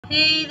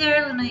Hey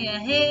there, Lunaia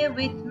here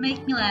with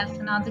Make Me Laugh,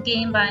 another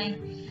game by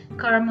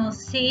Carmel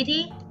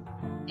City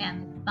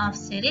and Mouth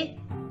City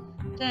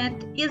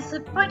that is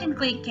a point and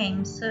click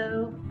game.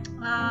 So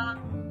I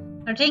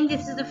think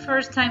this is the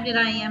first time that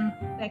I am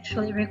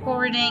actually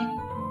recording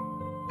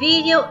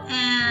video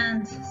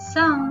and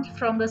sound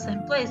from the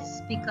same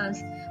place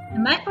because the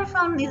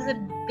microphone is a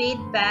bit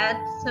bad,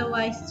 so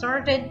I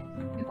started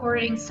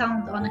recording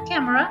sound on a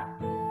camera,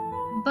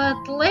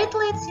 but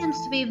lately it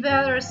seems to be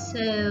better,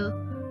 so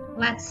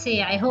let's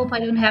see. I hope I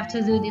don't have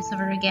to do this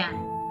over again.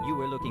 You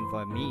were looking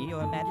for me,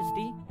 Your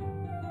Majesty?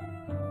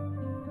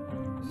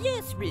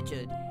 Yes,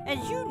 Richard.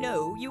 As you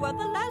know, you are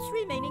the last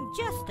remaining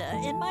jester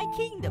in my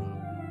kingdom.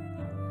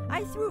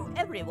 I threw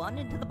everyone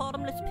into the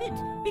bottomless pit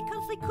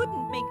because they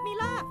couldn't make me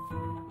laugh.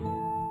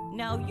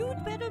 Now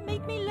you'd better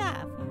make me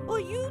laugh,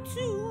 or you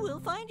too will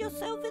find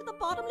yourself in the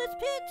bottomless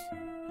pit.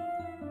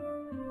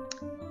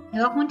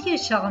 Welcome to you,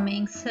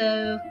 Charming.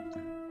 So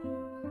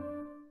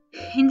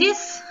in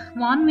this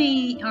one,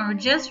 we are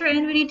jester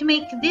and we need to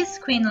make this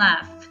queen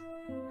laugh.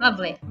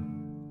 Lovely.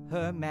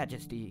 Her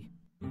Majesty.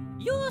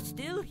 You're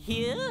still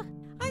here?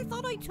 I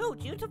thought I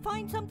told you to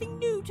find something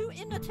new to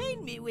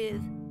entertain me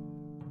with.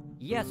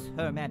 Yes,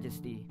 Her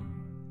Majesty.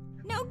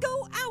 Now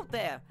go out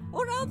there,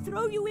 or I'll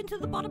throw you into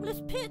the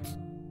bottomless pit.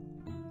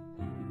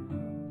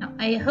 Now,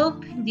 I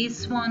hope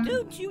this one...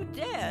 Don't you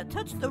dare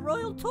touch the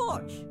royal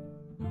torch.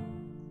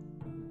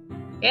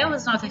 I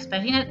was not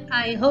expecting it.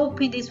 I hope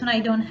in this one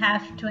I don't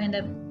have to end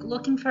up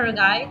looking for a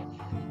guy,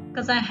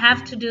 because I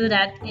have to do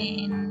that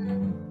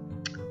in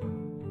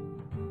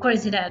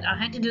Crazy Dad. I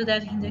had to do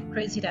that in the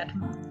Crazy Dad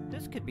one.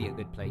 This could be a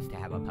good place to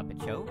have a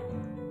puppet show.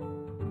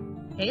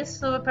 Okay,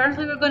 so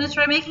apparently we're going to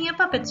try making a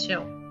puppet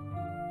show.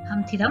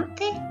 Humpty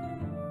Dumpty?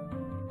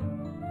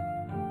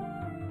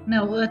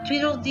 No,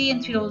 Tweedledee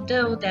and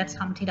Tweedledoo, that's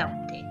Humpty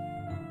Dumpty.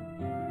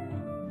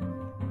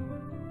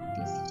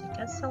 This is a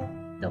castle.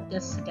 No,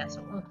 this is a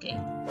castle. Okay.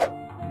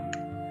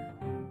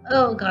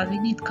 Oh god, we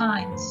need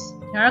coins.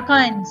 There are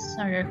coins.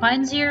 Are there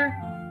coins here?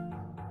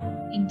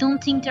 I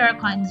don't think there are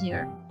coins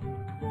here.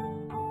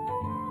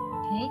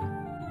 Okay.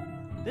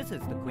 This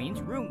is the Queen's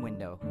room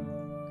window.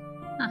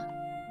 Huh.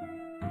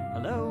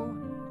 Hello?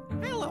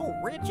 Hello,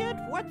 Richard.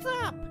 What's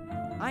up?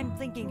 I'm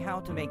thinking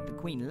how to make the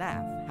Queen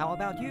laugh. How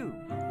about you?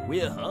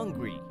 We're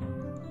hungry.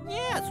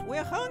 Yes,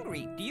 we're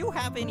hungry. Do you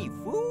have any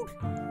food?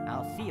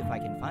 I'll see if I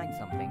can find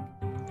something.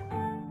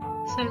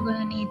 So we're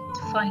gonna need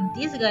to find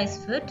this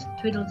guy's foot.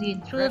 Tweedledee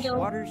and Tweedledoo.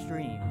 Freshwater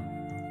stream.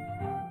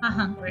 I'm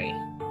hungry.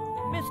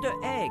 Mr.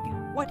 Egg,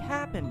 what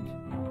happened?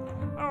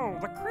 Oh,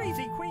 the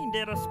crazy queen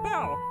did a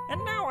spell,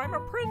 and now I'm a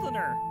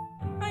prisoner.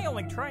 I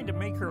only tried to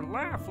make her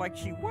laugh like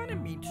she wanted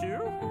me to.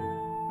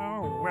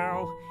 Oh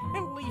well,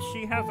 at least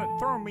she hasn't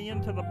thrown me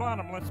into the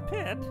bottomless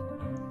pit.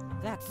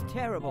 That's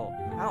terrible.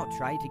 I'll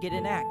try to get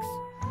an axe.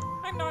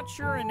 I'm not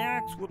sure an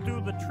axe will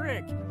do the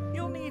trick.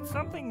 You'll need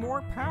something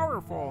more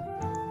powerful.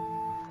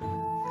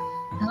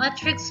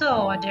 Electric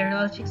saw. Are there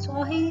electric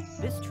saw here?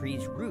 This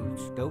tree's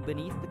roots go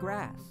beneath the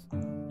grass.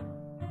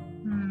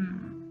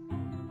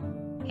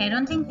 Okay, I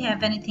don't think we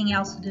have anything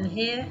else to do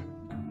here.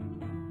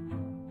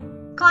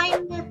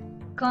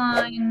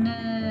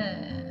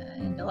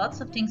 And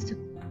lots of things to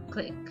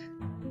click.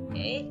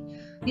 Okay,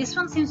 this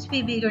one seems to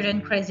be bigger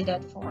than Crazy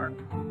Dad 4.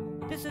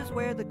 This is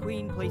where the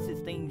Queen places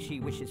things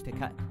she wishes to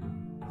cut.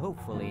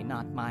 Hopefully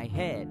not my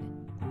head.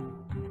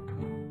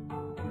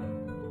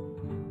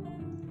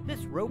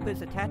 This rope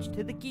is attached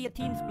to the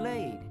guillotine's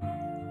blade.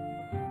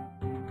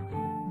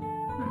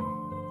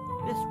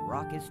 This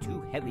rock is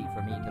too heavy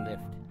for me to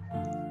lift.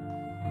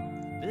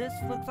 This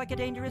looks like a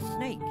dangerous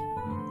snake.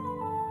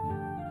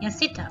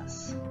 Yes, it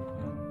does.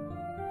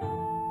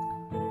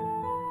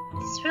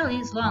 This really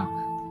is long.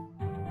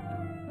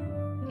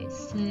 Okay,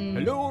 so...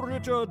 Hello,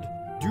 Richard.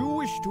 Do you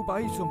wish to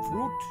buy some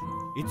fruit?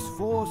 It's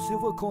 4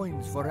 silver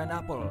coins for an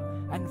apple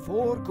and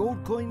 4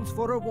 gold coins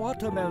for a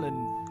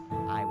watermelon.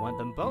 I want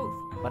them both,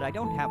 but I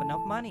don't have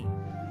enough money.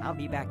 I'll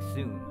be back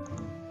soon.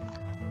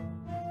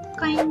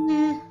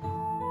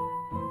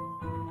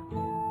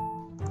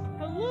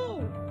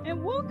 Hello,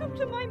 and welcome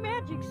to my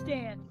magic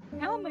stand.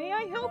 How may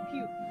I help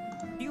you?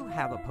 Do you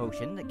have a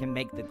potion that can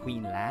make the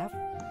Queen laugh?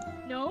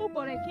 No,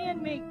 but I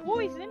can make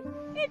poison.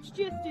 It's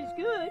just as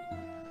good.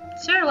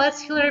 Sure,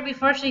 let's kill her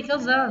before she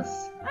kills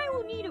us. I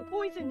will need a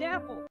poisoned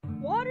apple,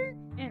 water,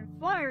 and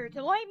fire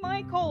to light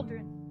my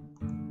cauldron.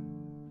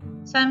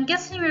 So I'm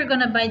guessing we're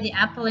gonna buy the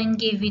apple and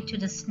give it to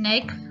the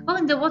snake. Oh,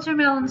 and the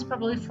watermelon's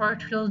probably for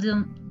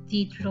Tweedledum.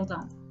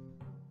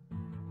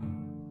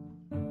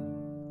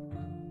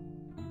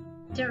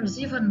 There's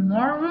even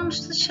more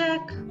rooms to check.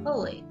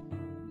 Holy.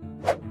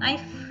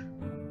 Knife.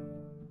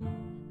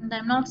 And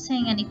I'm not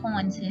seeing any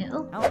coins here.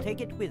 Oh. I'll take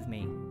it with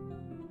me.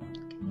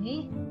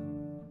 Okay.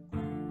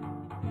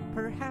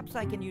 Perhaps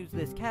I can use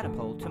this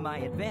catapult to my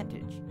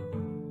advantage.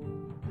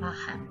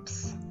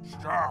 Perhaps.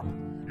 Stop!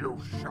 You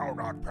shall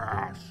not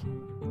pass.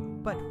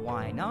 But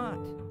why not?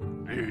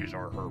 These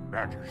are Her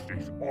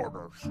Majesty's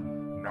orders.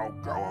 Now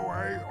go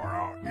away or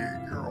I'll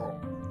eat you.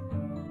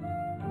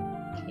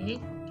 Okay.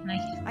 Can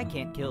I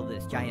can't kill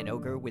this giant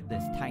ogre with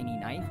this tiny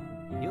knife.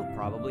 He'll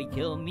probably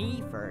kill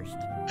me first.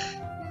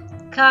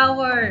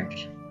 Coward!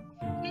 You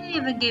didn't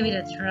even give it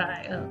a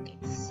try. Okay,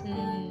 so...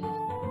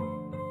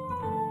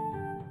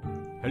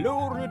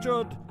 Hello,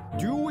 Richard.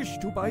 Do you wish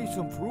to buy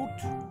some fruit?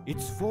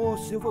 It's 4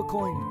 silver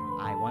coins.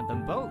 I want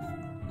them both.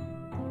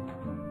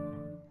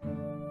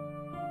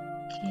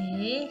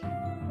 Okay.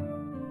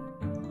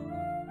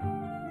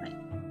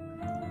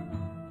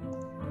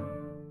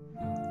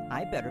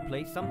 I better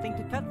place something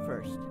to cut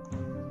first.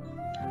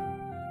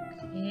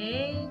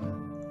 Okay.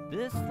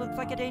 This looks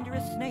like a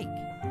dangerous snake.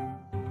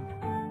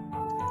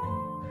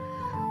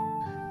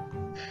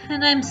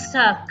 And I'm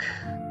stuck.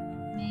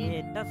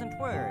 It doesn't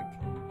work.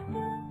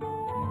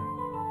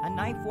 A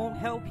knife won't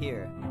help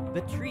here.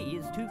 The tree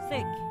is too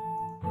thick.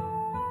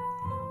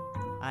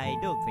 I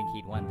don't think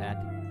he'd want that.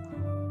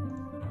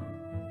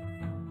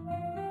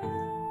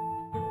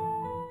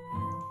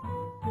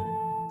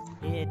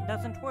 It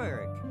doesn't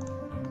work.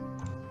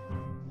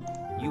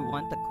 You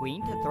want the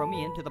queen to throw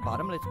me into the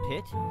bottomless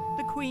pit?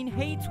 The queen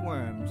hates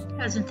worms.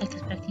 I wasn't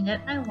expecting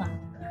that. I wonder.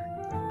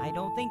 I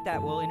don't think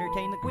that will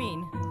entertain the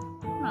queen.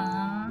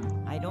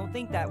 Aww. I don't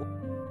think that...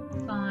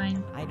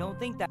 Fine. I don't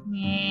think that...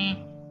 Yeah.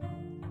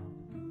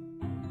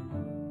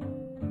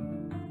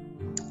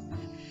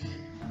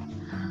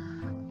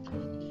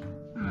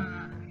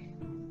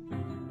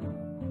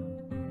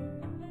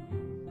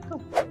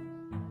 Oh.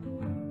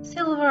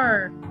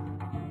 Silver.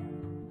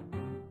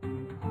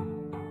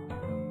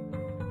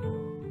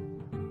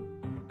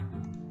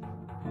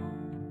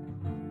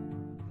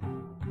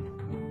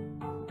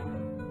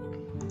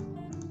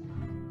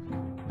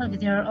 Look,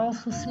 there are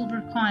also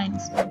silver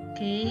coins.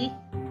 Okay.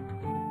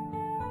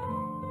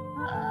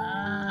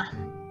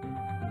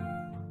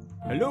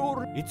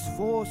 Hello, it's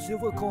 4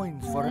 silver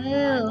coins for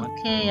Oh,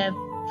 okay. I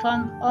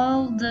found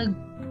all the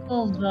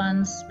gold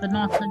ones, but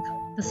not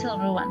the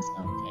silver ones.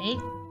 Okay.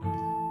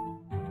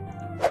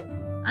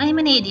 I'm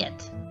an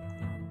idiot.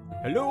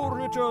 Hello,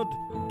 Richard.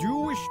 Do you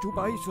wish to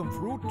buy some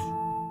fruit?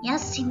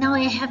 Yes, now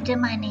I have the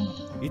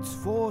money. It's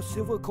 4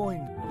 silver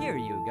coins. Here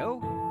you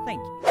go.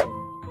 Thank you.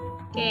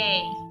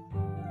 Okay.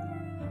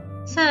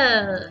 So,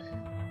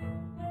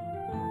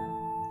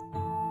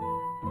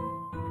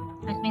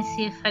 let me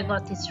see if I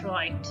got this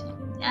right.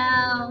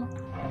 Now,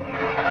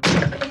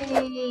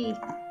 hey,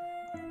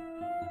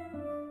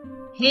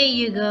 here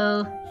you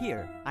go.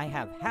 Here, I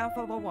have half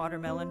of a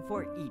watermelon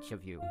for each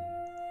of you.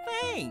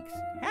 Thanks.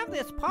 Have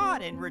this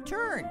pot in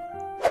return.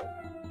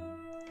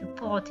 The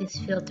pot is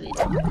filled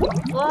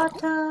with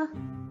water.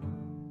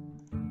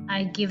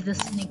 I give the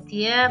snake the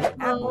The apple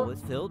apple.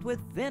 is filled with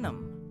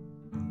venom.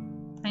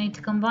 I need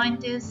to combine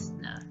this.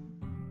 No.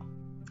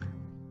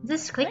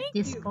 Just click Thank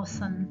this you.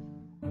 button.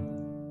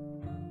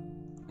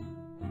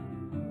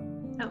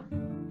 Oh.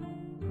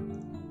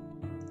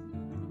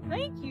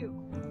 Thank you.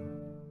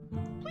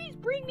 Please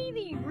bring me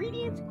the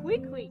ingredients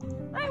quickly.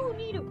 I will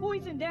need a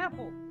poisoned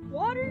apple,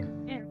 water,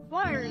 and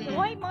fire to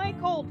light my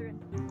cauldron.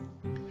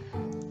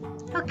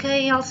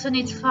 Okay, I also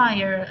need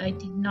fire. I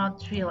did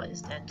not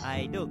realize that.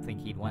 I don't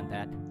think he'd want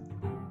that.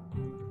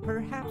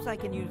 Perhaps I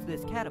can use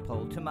this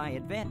catapult to my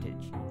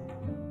advantage.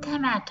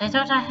 Damn it, I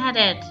thought I had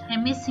it.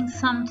 I'm missing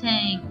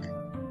something.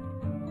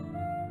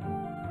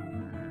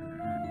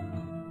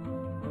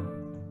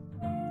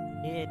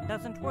 It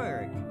doesn't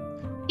work.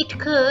 It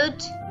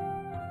could.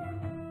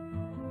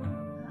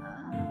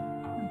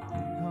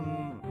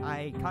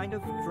 I kind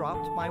of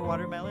dropped my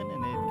watermelon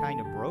and it kind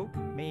of broke.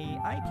 May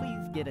I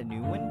please get a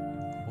new one?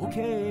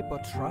 Okay,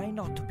 but try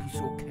not to be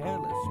so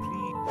careless,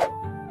 please.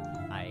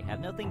 I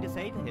have nothing to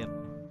say to him.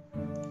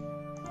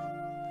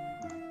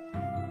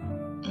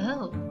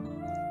 Oh.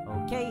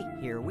 Okay,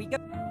 here we go.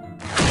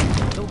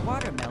 The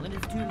watermelon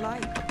is too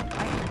light.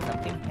 I need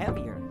something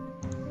heavier.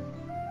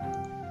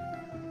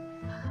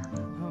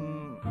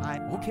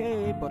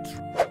 Okay, but...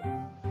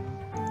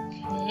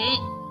 Okay.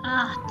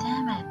 Ah,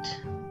 damn it.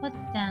 What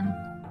then?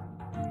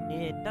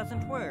 It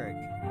doesn't work.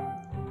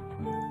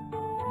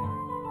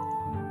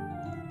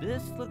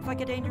 This looks like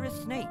a dangerous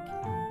snake.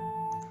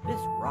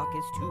 This rock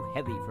is too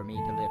heavy for me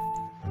to lift.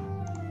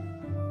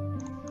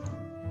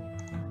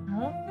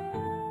 No?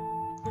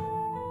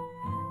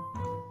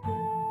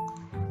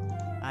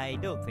 I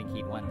don't think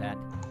he'd want that.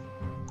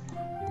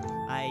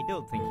 I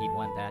don't think he'd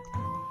want that.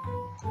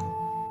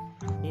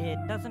 It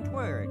doesn't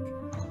work.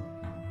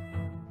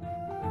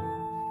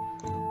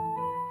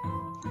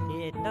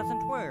 It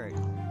doesn't work.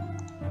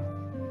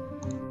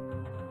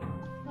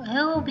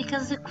 Oh,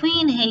 because the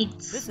queen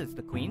hates. This is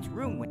the queen's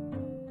room.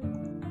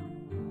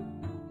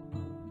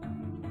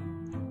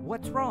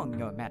 What's wrong,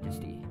 your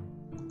majesty?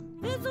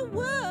 There's a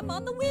worm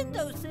on the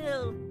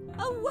windowsill.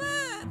 A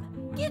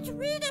worm! Get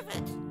rid of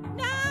it!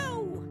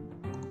 Now!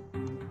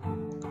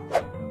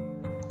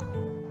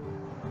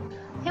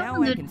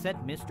 Now I can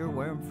set Mr.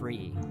 Worm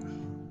free.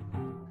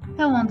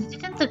 I wonder,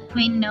 didn't the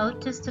queen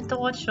notice the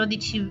torch, or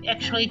did she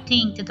actually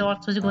think the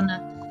torch was gonna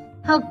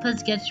help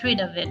us get rid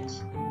of it?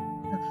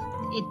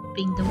 Of it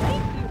being the way.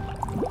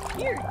 Thank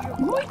you. Here, your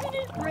poison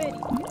is ready.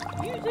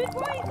 Use it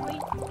wisely.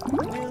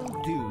 Will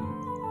do.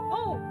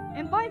 Oh,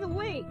 and by the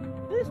way,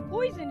 this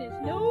poison is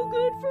no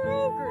good for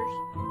ogres.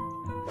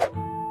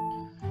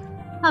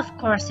 Of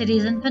course it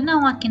isn't, but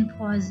now I can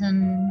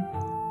poison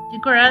the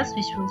grass,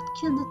 which will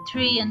kill the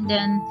tree, and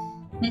then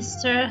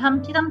Mr.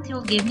 Humpty Dumpty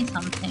will give me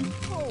something.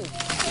 Oh,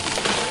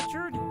 thank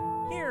you, Richard.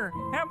 Here,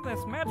 have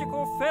this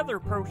magical feather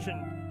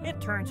potion. It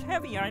turns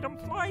heavy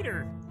items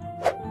lighter.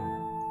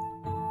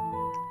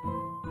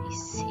 I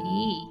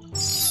see.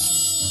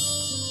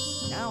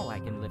 Now I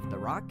can lift the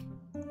rock.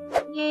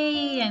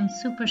 Yay, I'm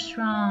super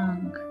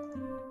strong.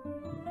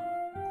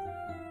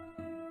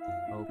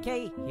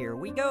 Okay, here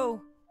we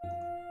go.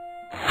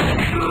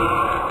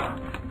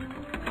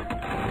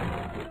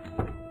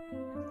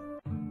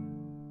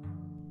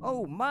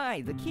 Oh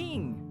my, the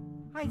king!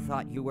 I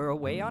thought you were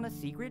away on a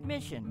secret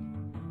mission.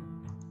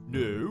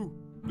 No,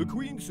 the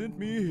queen sent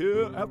me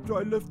here after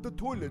I left the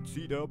toilet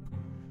seat up.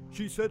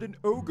 She said an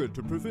ogre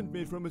to prevent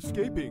me from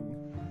escaping.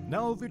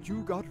 Now that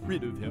you got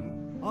rid of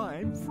him,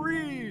 I'm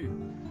free!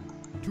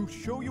 To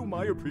show you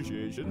my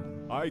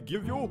appreciation, I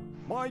give you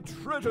my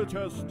treasure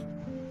chest.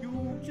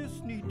 You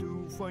just need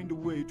to find a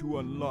way to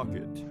unlock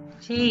it.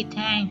 Gee,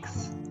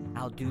 thanks.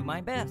 I'll do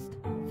my best.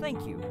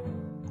 Thank you.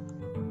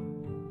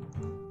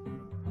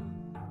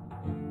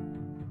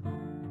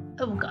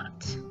 Oh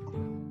god.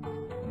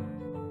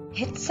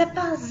 It's a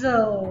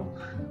puzzle.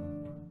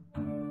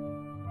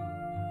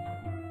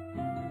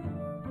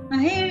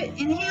 And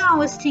here I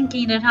was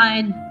thinking that I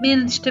had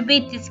managed to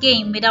beat this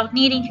game without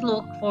needing to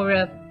look for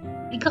a...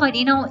 God,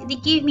 you know, they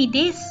gave me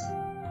this?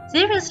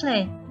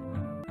 Seriously?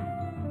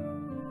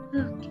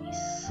 Okay,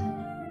 so...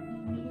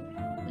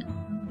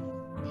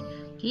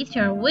 Okay,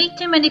 there are way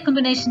too many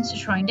combinations to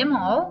try them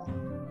all.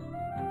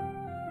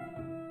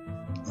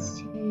 Let's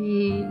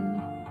see...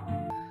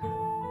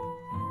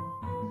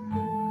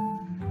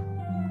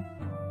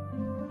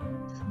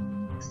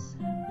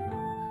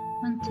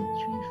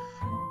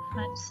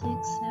 6,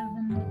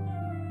 7,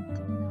 8,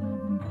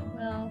 9,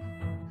 12,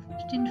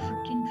 13,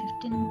 14,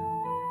 15,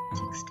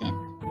 16.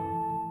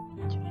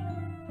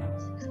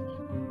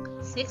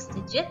 6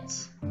 digits.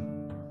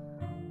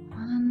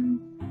 1,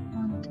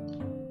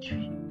 2,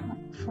 3,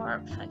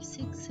 4, 5,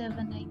 6,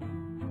 7,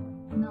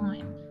 8,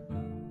 9.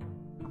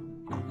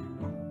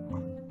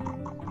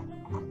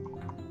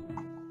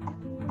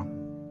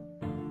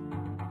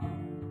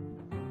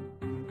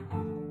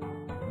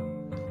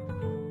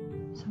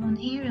 So one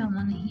here, and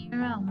one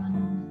here, and one.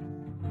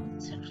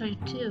 It's actually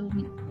 2. I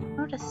mean,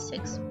 or the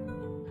 6. 2,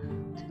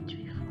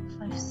 3,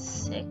 4, 5,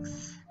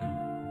 6.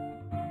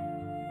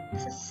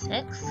 This is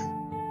 6.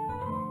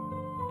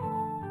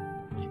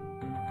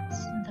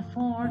 The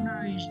 4,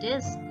 nor is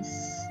this. This.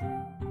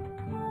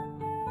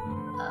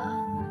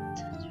 1,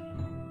 2,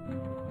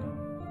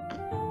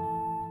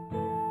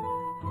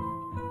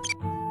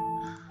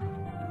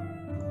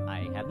 3. I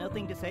have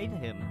nothing to say to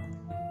him.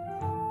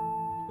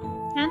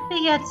 Can't we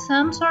get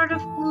some sort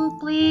of clue,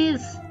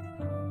 please?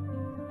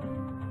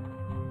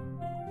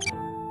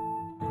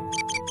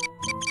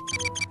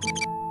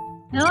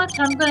 You know what?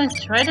 I'm gonna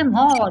try them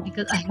all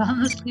because I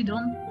honestly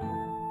don't.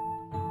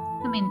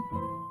 I mean,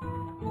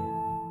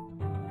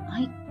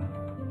 I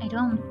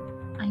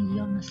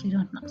honestly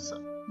don't know.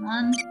 So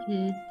 1,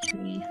 2,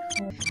 3,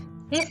 4.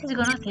 This is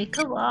gonna take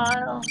a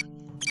while.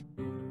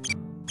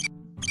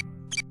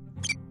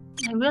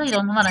 I really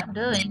don't know what I'm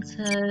doing.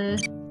 So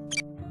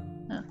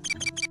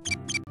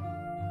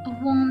a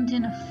 1,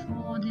 then a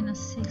 4, then a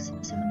 6, then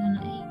a 7, and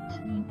an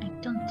 8. I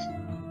don't.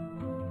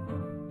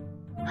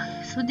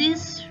 So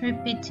this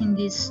repeats in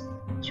these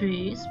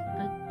trees,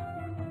 but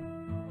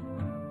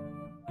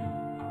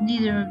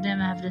neither of them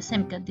have the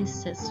same cut. This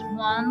says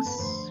once,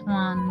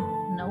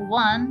 1, no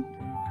 1,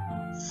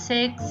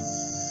 6,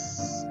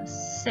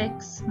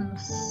 6, no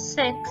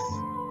 6.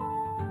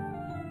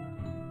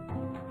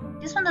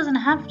 This one doesn't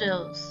have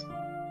those.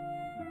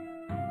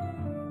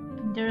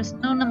 There's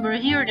no number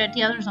here that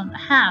the others don't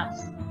have.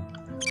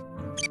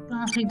 I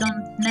honestly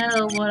don't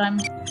know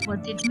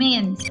what it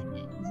means.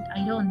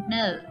 I don't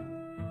know.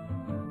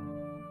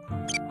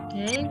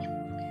 Okay.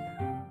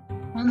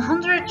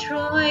 100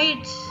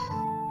 tried.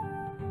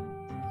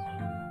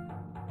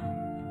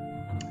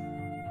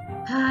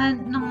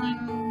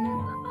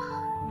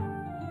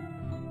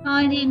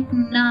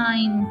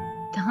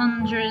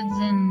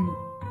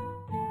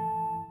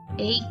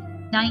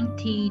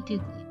 90 to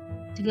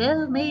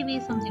go, maybe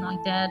something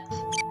like that.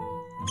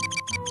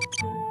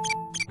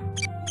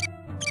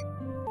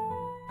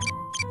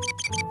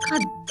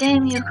 God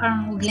damn you,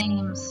 Carmel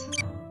Games.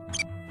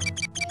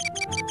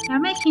 You're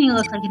making me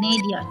look like an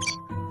idiot.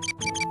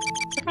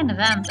 I kind of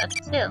am, but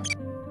still.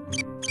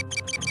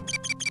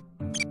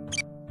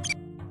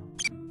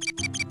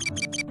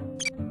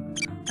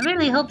 I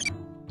really hope...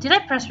 Did I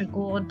press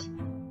record?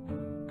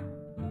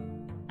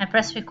 I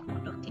pressed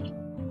record, okay.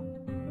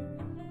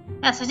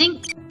 Yes, I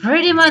think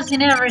pretty much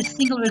in every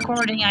single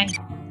recording I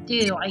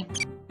do, I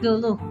go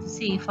look to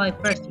see if I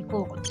press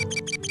record.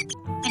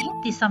 I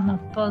hate these sum of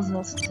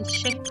puzzles to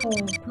check for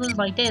clues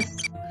like this.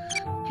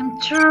 I'm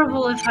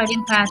terrible at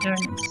finding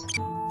patterns.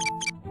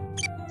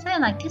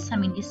 Something like this, I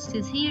mean, this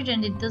is here,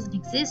 then it doesn't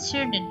exist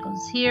here, then it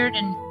goes here,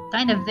 then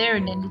kind of there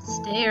and then it's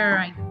there.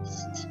 I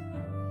just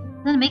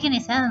doesn't make any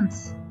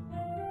sense.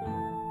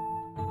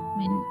 I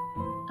mean,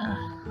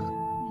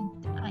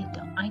 I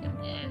don't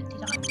know.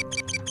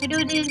 Did I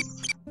do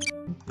this?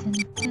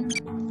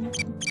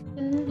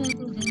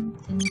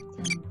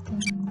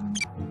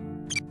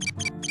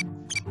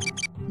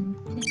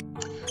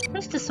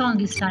 First, the song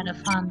is kind of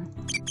fun.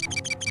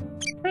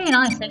 Very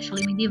nice,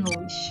 actually,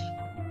 medievalish.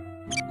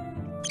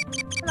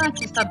 I like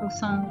this type of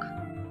song.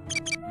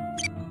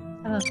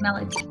 Type of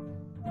melody.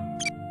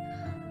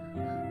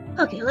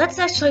 Okay, let's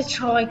actually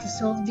try to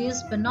solve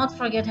this, but not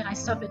forgetting I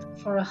stopped it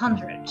for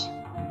 100. So,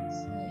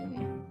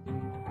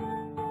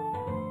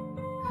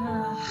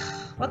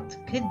 what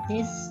could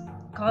this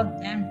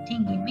goddamn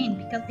thingy mean?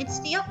 Because it's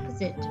the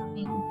opposite. I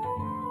mean,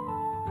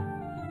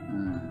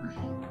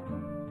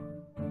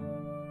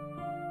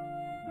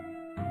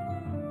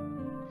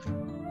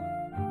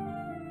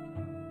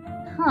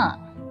 huh?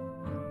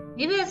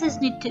 Maybe I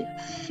just need to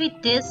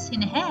fit this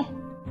in here.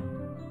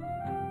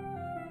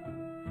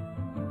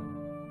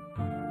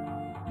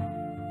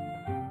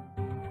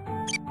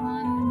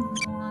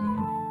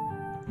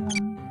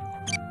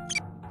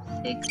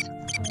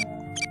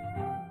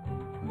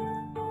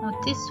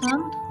 This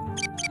one,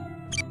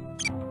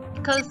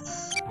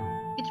 because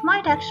it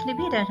might actually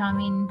be that. I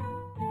mean,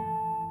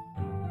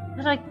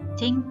 but I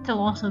think a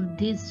lot of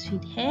this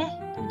fit here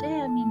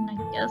today. I mean, I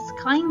guess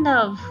kind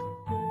of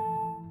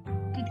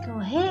could go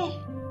here.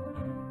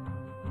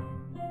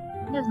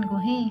 It doesn't go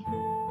here.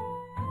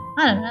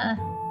 I don't know.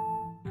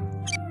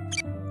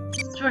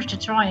 It's worth a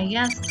try, I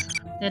guess.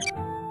 That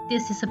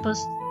this is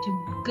supposed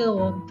to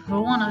go for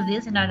one of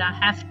these, and that I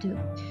have to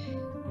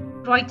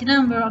write the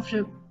number of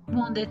the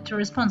one that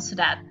responds to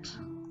that.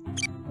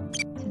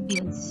 To be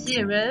a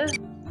 0,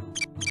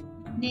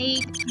 an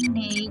 8, an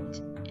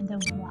 8, and a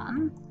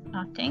 1.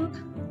 Nothing.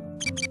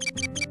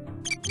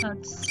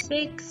 That's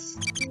 6,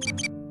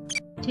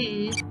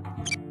 2,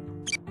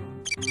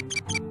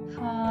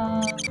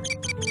 4,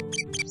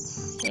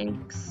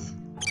 6.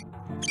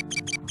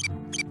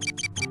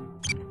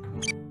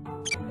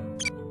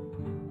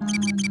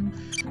 And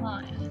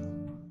 5.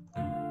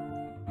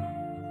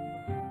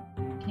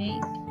 Okay.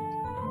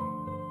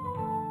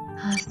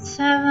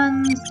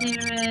 7,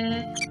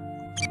 0.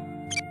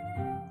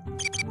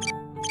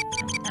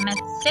 I'm at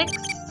 6.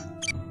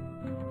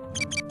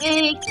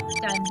 8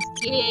 times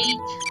 8.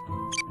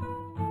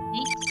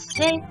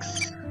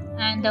 6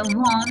 and a 1.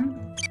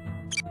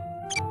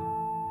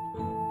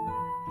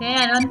 Okay,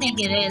 I don't think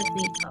it is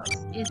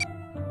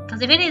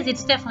because if it is,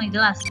 it's definitely the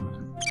last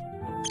one.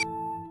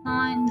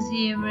 9,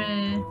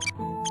 0,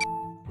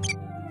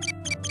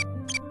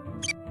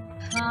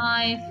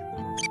 5,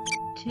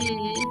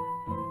 2.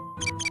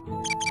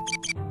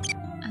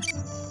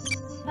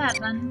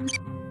 7,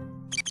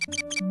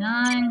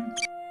 9.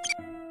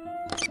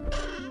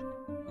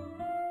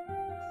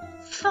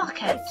 Fuck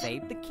I it.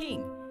 saved the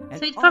king. And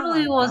So it all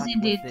probably I was got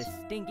indeed. this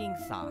stinking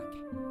sock.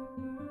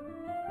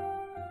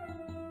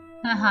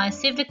 I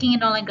saved the king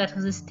and all I got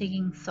was a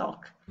sticking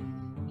sock.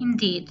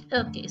 Indeed.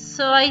 Okay,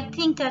 so I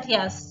think that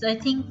yes, I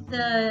think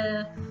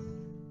the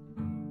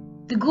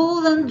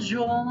golden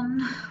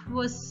drone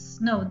was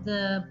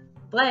the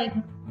black.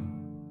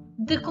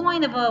 The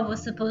coin above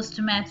was supposed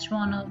to match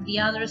one of the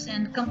others,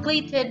 and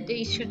completed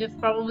they should have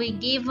probably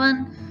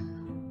given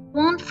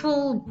one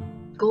full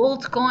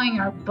gold coin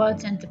or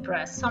button to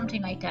press,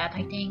 something like that,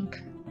 I think.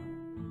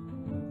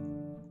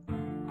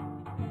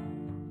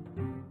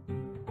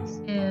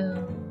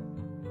 So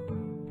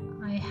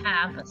I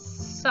have a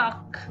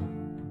sock.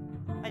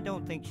 I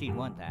don't think she'd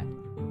want that.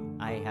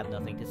 I have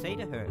nothing to say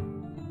to her.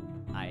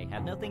 I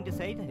have nothing to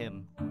say to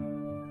him.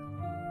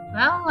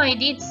 Well, I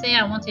did say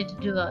I wanted to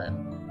do a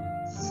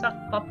sock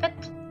puppet.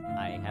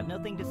 I have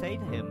nothing to say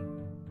to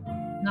him.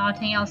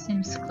 Nothing else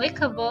seems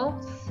clickable.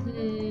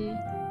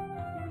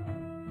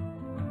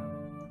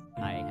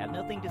 I have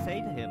nothing to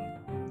say to him.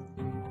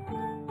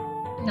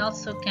 I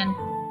also can't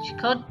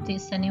code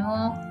this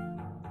anymore.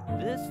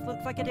 This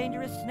looks like a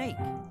dangerous snake.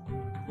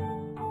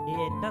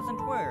 It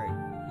doesn't work.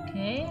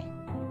 Okay.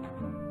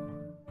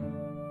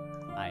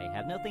 I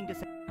have nothing to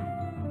say.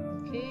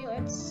 Okay,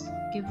 let's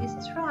give this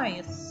a try.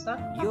 A sock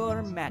puppet.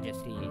 Your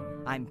Majesty,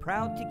 I'm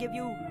proud to give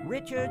you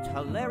Richard's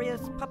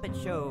Hilarious Puppet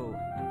Show.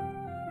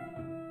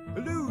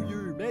 Hello,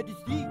 Your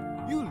Majesty.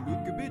 You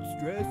look a bit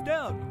stressed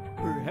out.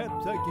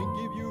 Perhaps I can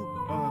give you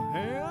a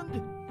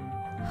hand?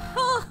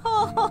 Ho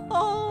ho ho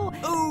ho!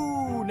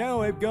 Oh,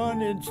 now I've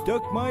gone and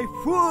stuck my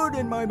foot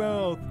in my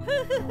mouth.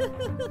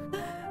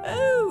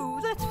 Oh,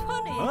 that's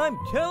funny. I'm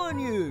telling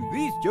you,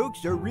 these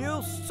jokes are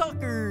real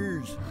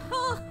suckers.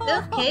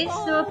 Okay,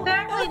 so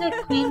apparently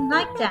the queen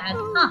liked that,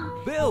 huh?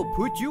 They'll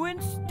put you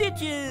in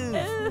stitches.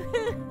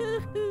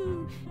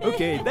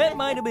 Okay, that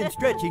might have been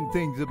stretching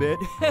things a bit.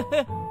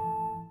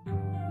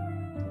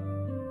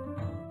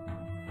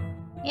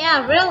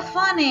 Yeah, real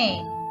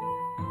funny.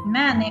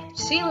 Man, if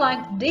she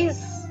liked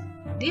this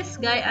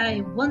guy,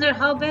 I wonder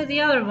how bad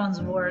the other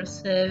ones were.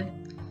 So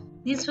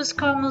this was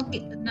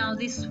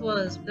this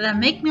was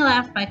Make Me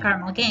Laugh by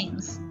Carmel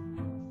Games.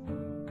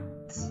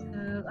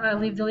 So I'll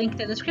leave the link in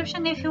the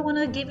description if you want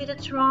to give it a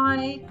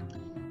try.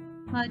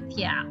 But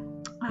yeah,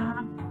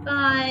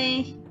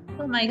 bye.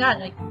 Oh my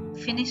god, I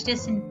finished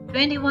this in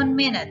 21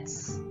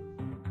 minutes.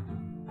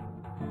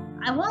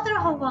 I wonder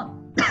how long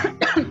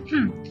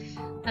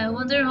I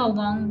wonder how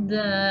long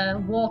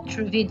the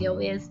walkthrough video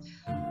is.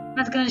 I'm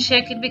not gonna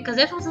check it because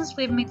that will just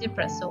leave me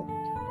depressed, so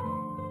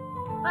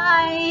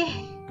bye.